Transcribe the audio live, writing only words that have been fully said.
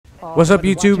What's up,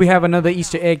 YouTube? We have another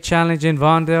Easter egg challenge in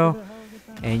Vondel,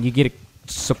 and you get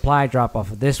a supply drop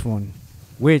off of this one,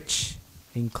 which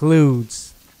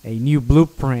includes a new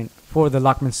blueprint for the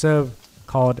Lachmann sub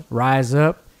called Rise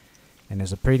Up, and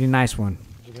it's a pretty nice one.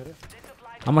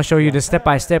 I'm gonna show you the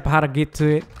step-by-step how to get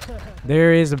to it.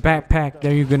 There is a backpack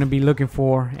that you're gonna be looking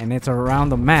for, and it's around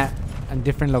the map in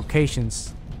different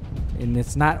locations, and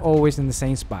it's not always in the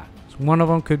same spot. So one of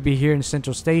them could be here in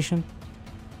Central Station.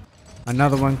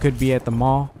 Another one could be at the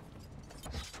mall,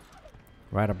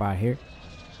 right about here.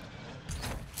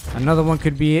 Another one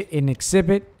could be in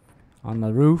exhibit on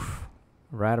the roof,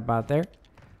 right about there.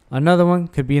 Another one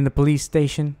could be in the police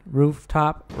station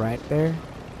rooftop, right there.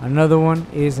 Another one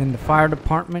is in the fire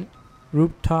department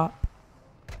rooftop,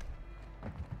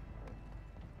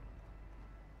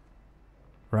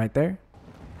 right there.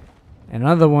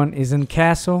 Another one is in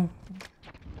castle,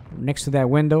 next to that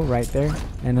window right there,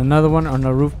 and another one on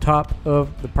the rooftop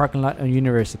of the parking lot of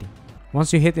university.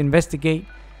 Once you hit investigate,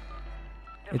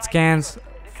 it scans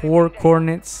 4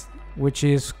 coordinates, which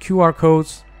is QR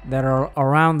codes that are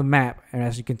around the map, and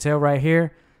as you can tell right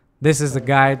here, this is the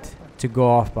guide to go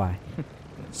off by.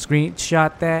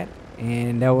 Screenshot that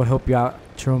and that will help you out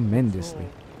tremendously.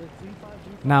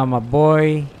 Now my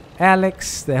boy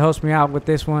Alex that helps me out with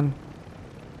this one,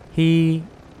 he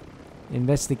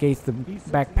investigates the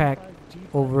backpack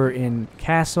over in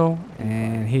Castle,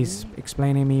 and he's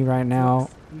explaining me right now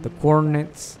the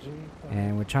coordinates,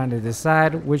 and we're trying to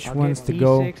decide which ones to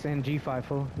go. E6 and G5,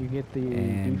 fool. You get the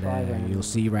and D5 and you'll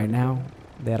see right now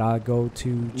that I'll go to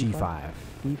G5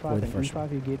 D5 for the and first E5. one.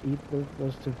 You get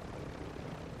those two.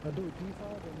 I'll do D5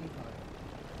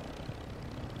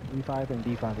 and E5. E5 and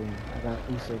D5. In. I got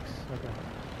E6. Okay.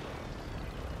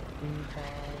 E5.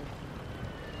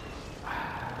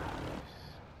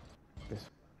 This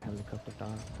helicopter dog.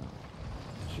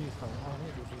 G5. Oh, I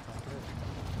need to do G5 first.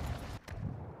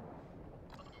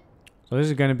 So this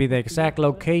is going to be the exact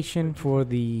location for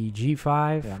the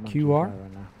G5 Yeah, I'm on QR. G5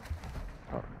 right now.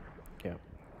 Oh, yeah.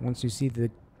 Once you see the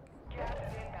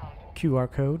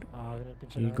QR code, Oh,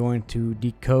 you're going to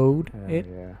decode Hell it,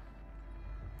 yeah.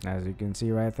 as you can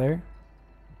see right there.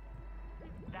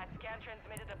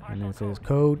 And it says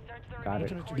code Got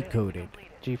it. decoded.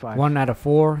 G5. 1 out of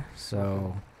 4.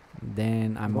 So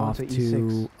then I'm Going off to to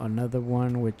E6. another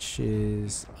one, which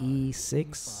is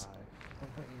E6.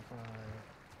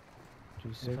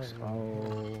 G6.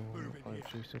 Oh,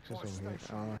 G6 is over here.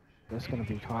 Oh, that's gonna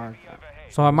be hard.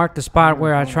 So I marked the spot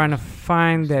where I'm trying to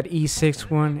find that E6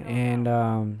 one, and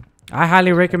I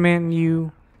highly recommend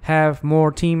you have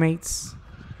more teammates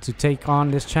to take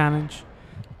on this challenge.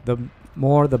 The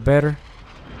more, the better.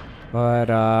 But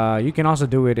you can also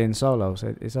do it in solos.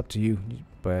 It's up to you.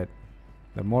 But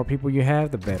the more people you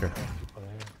have, the better.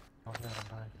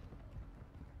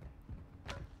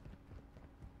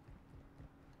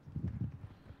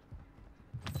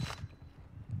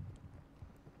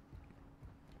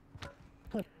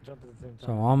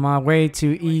 So on my way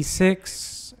to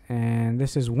E6, and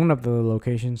this is one of the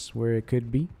locations where it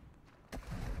could be.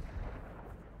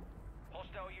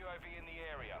 Hostile UAV in the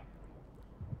area.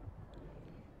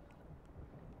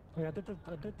 Oh, yeah, I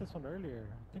did this one earlier.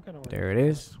 I think I know where There it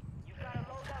is.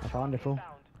 I found it, fool.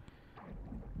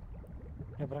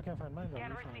 Yeah, but I can't find mine though.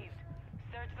 Scan received.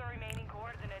 Search the remaining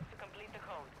coordinates to complete the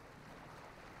code.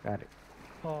 Got it.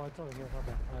 Oh, it's over here. My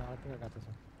bad. I think I got this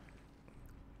one.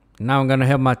 Now I'm gonna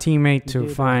help my teammate You to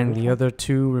did, find the huh? other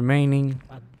 2 remaining,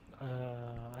 I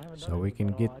haven't so done we it, can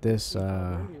but, get I did this earlier.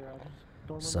 I just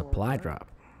don't remember supply where it's drop.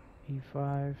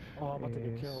 E5 Oh, I'm about to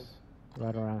get killed. is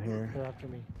right around here. at. They're after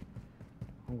me.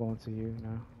 I'm going to you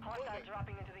now. Hostile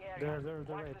dropping into the area. They're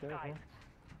Watch right the there, skies.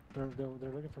 bro. They're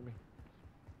looking for me.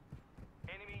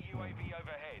 Enemy UAV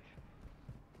overhead.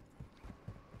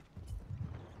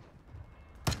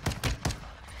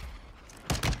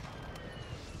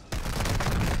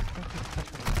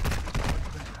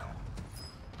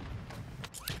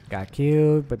 Got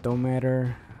killed, but don't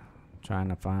matter. Trying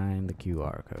to find the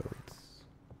QR codes.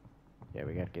 Yeah,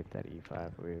 we gotta get that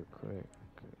E5 real quick.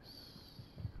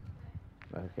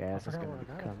 The gas is forgot gonna where I be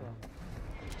got it coming.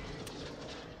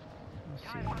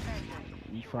 Time for Let's vengeance.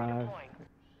 see. E5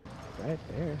 right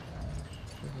there.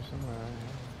 Should be somewhere around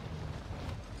here.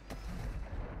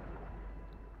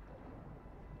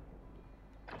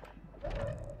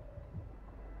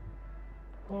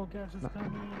 Oh, gas is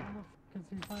coming. Where the fuck is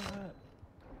he find that?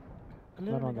 I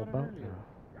Not literally on the got it boat earlier.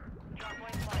 now. Drop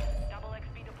point flight. Double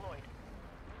XP deployed.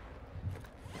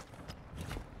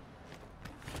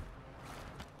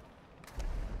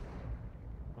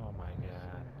 Oh my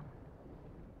god.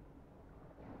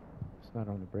 It's not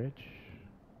on the bridge.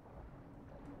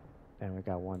 And we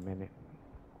got 1 minute.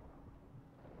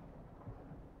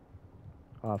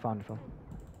 Oh, I found it.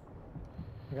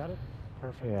 You got it?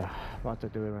 Perfect. Yeah, about to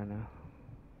do it right now.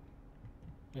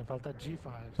 Yeah, falta G5.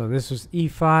 So this was Oh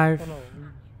E5. no,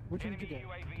 which one did you get?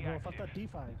 No, falta D5.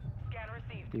 Scan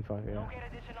received. D5, yeah. Locate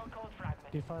additional code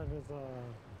fragment. D5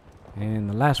 is And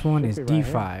the last one is Should be right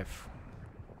here. D5.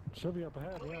 should be up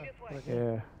ahead, yeah. Like,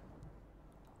 Yeah.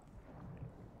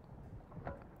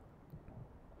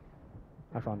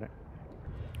 I found it.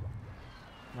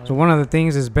 So one of the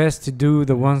things is best to do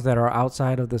the ones that are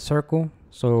outside of the circle,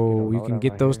 so don't you know can that get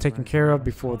right those here, taken right? care of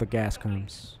before the gas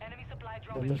comes. Enemy supply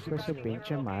drop Then is there's Pues su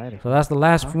pinche madre. So that's the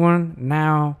last Huh? one.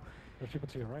 Now there's people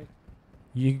to your right.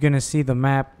 you're gonna see the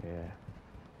map Yeah.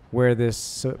 where this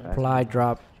supply nice.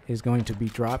 drop is going to be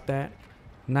dropped at.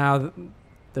 Now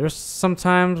there's some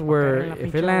times where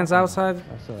if it lands outside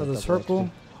That's a of the double circle,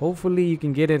 XP. hopefully you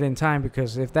can get it in time,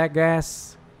 because if that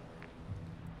gas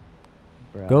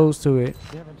Bruh. goes to it,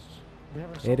 They haven't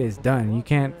it sold is before. done. You What?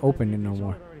 can't They open it no sold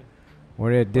more, already.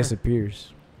 or it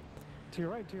disappears. To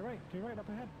your right, to your right, to your right, up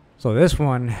ahead. So this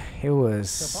one, it The box was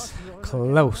is over there,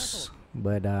 close,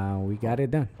 but we got it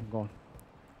done. I'm going.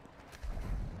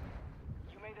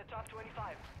 You made the top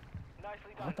 25.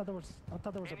 Nicely I done. thought there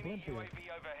was a Enemy blimp here. UAV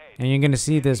overhead. And you're gonna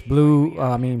see this blue,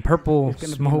 purple It's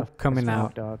gonna be smoke the coming smoke,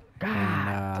 out, dog.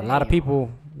 and a lot of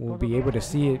people will be able to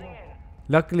see it.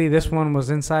 Luckily, this one was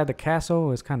inside the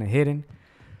castle. It's kind of hidden,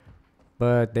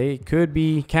 but they could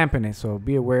be camping it, so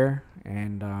be aware.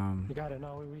 And You got it.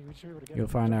 No, we should be able to get you'll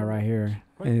it. find out right here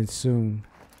Quick. and soon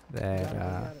You got that it, you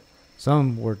got it.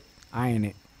 some were eyeing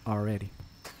it already.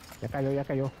 Ya cayó, ya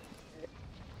cayó.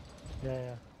 Yeah,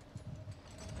 yeah.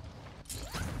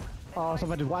 Oh,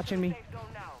 somebody's watching me. Safe zone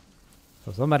now.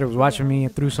 So somebody was watching me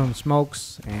and threw some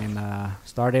smokes and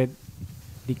started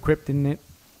decrypting it.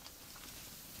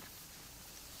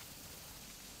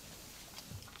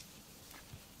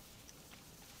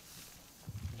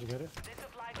 Did you get it? This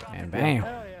supply drop And is bam,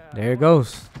 Hell yeah. there it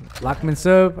goes. Lachmann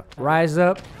sub, rise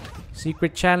up,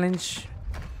 secret challenge.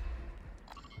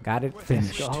 Got it Let's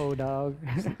finished. go, dog.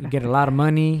 You get a lot of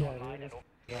money, Yeah, dude.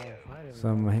 Yeah, I didn't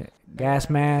some know. gas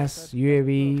masks,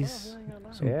 UAVs,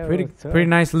 some Yeah, pretty what's up? pretty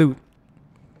nice loot.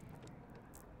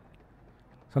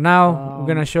 So now we're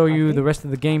gonna show I you the think- rest of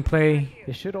the gameplay.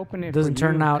 It should open it. Doesn't for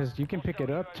turn you, out 'cause you can pick it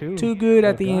up too. Too good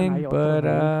at The the gun, end, I but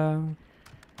also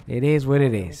it is what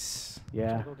it is.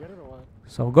 Yeah. Go get it or what?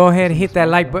 So go ahead and hit that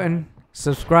like button,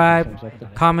 subscribe, Seems like the-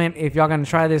 comment if y'all gonna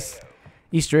try this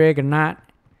Easter egg or not,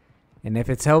 and if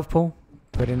it's helpful,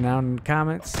 put it down in the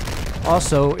comments.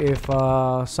 Also, if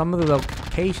some of the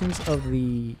locations of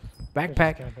the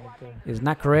backpack is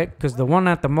not correct, because the one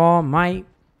at the mall might,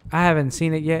 I haven't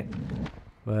seen it yet,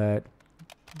 but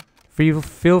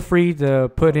feel free to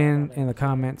put in the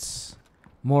comments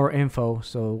more info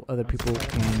so other people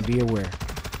can be aware.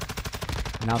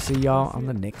 And I'll see y'all on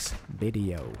the next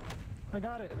video. I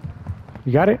got it.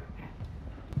 You got it?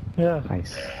 Yeah.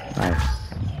 Nice. Nice.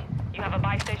 You have a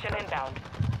buy station inbound.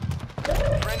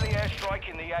 Friendly airstrike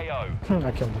in the AO.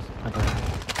 I killed this. I got it.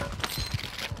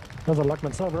 That was a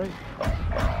Lachmann sub, right?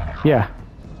 Yeah.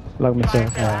 Like me Fire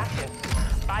say. sale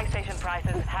active. Buy station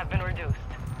prices have been reduced.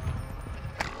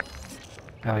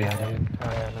 Oh yeah, dude.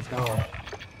 Oh yeah, let's go.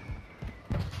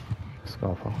 Let's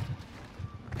go, bro.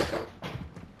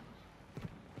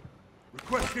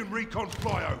 Requesting recon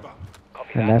flyover.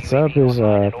 Copy And that. that sub is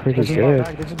pretty This is my good.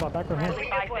 bag. This is my back right here. Friendly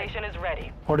buy station is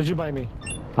ready. Or did you buy me?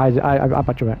 I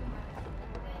bought your back.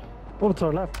 Oh, to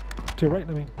our left. To your right,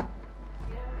 I mean.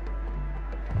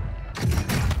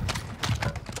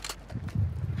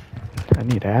 I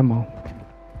need ammo.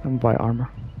 I'm gonna buy armor.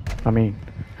 I mean,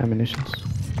 ammunitions.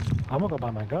 I'm gonna go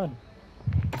buy my gun.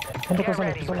 Get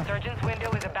ready. Resurgence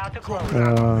window is about to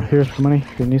close. Here's money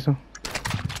if you need some.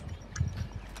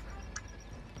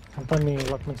 I'm finding me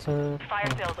Lachmann sub. Fire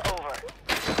sales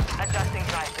over. Adjusting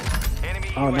prices. Enemy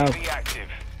Oh, no. UAV active.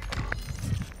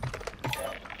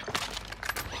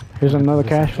 Here's another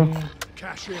cash one.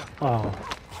 Cash here. Oh.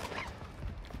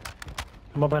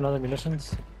 I'm gonna buy another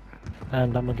munitions.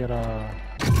 And I'm gonna get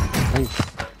wait.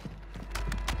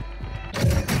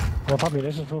 I'm gonna pop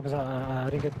munitions for because I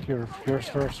didn't get yours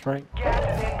first, right?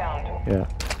 Gas is inbound. Yeah.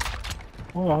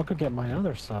 Oh, I could get my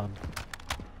other sub.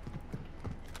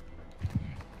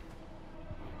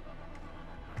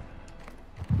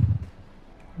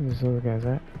 Where's this other guy's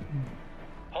at?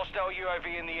 Hostile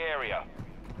UAV in the area.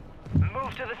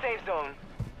 Move to the safe zone.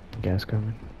 Gas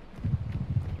coming.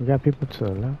 We got people to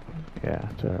the left. Yeah,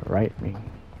 to the right, I mean.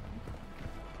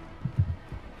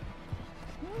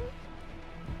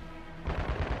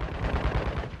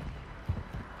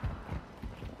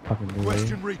 Fucking new wave.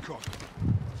 Requesting recon.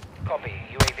 Copy.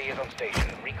 UAV is on station.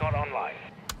 Recon online.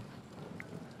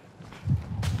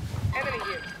 Enemy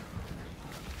here.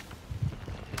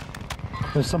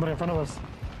 There's somebody in front of us.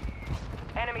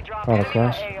 Enemy drop. Oh, the Enemy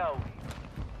crash. AO.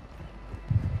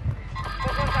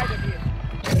 What's inside of you?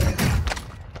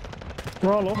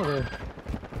 They're all over there.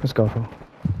 Let's go, fool.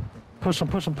 Push him,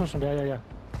 push him, push him. Yeah, yeah, yeah.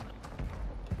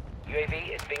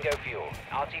 UAV is bingo fuel.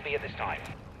 RTB at this time.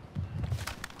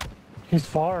 He's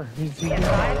far. He's Be behind the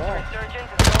advised, wall.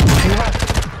 resurgence is no.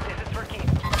 This is for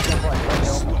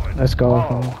keeps. Let's go,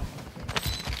 fool.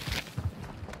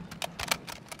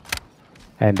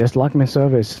 And this Lachmann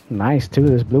sub is nice too.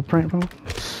 This blueprint, bro,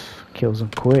 kills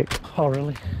them quick. Oh,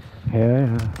 really? Yeah.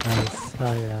 Nice.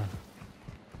 Oh, yeah.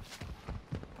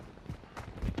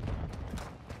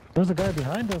 There's a guy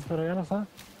behind us, but I don't know.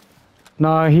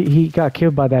 No, he got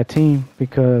killed by that team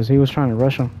because he was trying to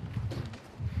rush him.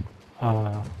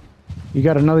 You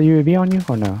got another UAV on you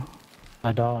or no?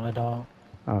 I don't.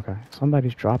 Okay,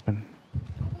 somebody's dropping.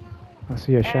 I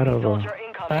see a shadow Enemy go. soldier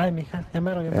incoming. Behind me.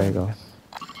 There you go.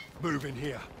 Move in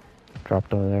here.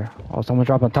 Dropped over there. Oh, someone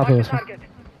dropped on top of us. Target.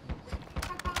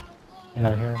 Yeah,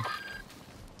 I hear him.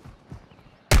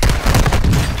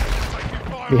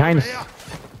 Behind us.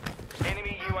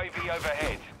 Enemy UAV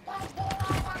overhead.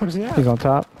 Where's he at? He's on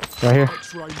top. Right here.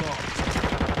 X-ray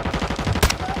marked.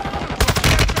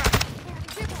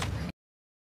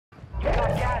 You got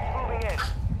gas moving in.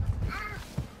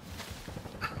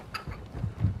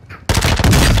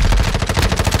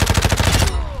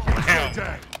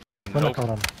 Dead. When I caught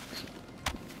him.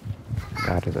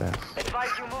 Got his ass. Advise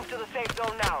you move to the safe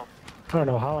zone now. I don't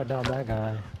know how I downed that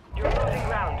guy. You're losing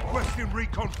ground. Requesting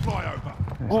recon flyover.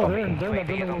 Oh, they're in the UAV is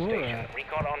building on where we were station. at.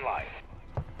 Recon online.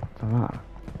 Ah,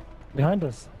 Behind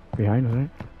us. behind us,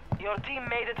 right? Your team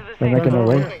made it to the They're safe making their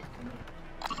zone. way.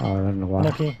 Oh, they're in the water.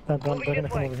 Lucky. They're gonna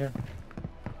come over here.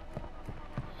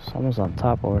 Someone's on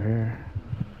top over here.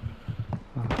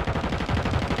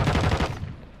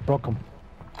 Broke him.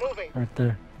 Moving. Right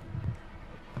there.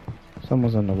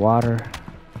 Someone's in the water.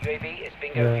 UAV is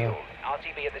bingo Yeah. fuel.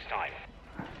 RTB at this time.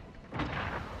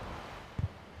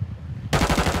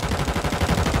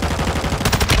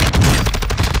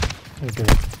 He's good.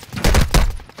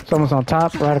 Someone's on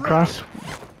top, right across.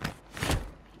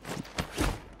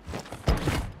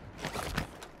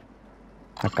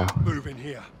 Okay. Move in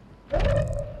here.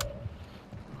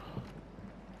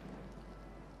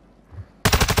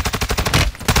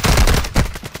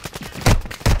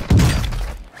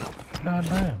 God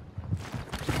damn.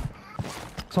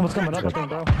 Someone's coming up, I think,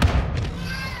 bro.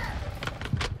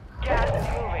 Gas is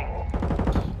moving.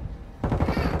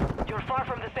 You're far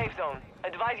from the safe zone.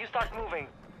 Advise you start moving.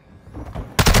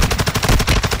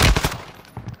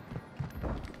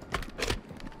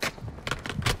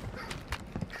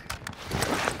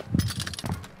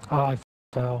 Oh, I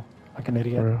fell. Like an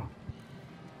idiot. For real.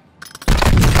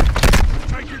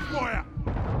 Taking fire.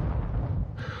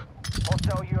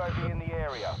 Hostile UAV in the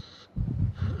area.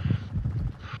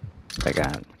 They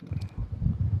got.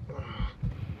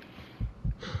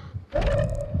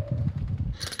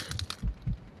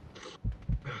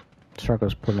 Truck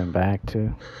was pulling back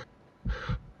too.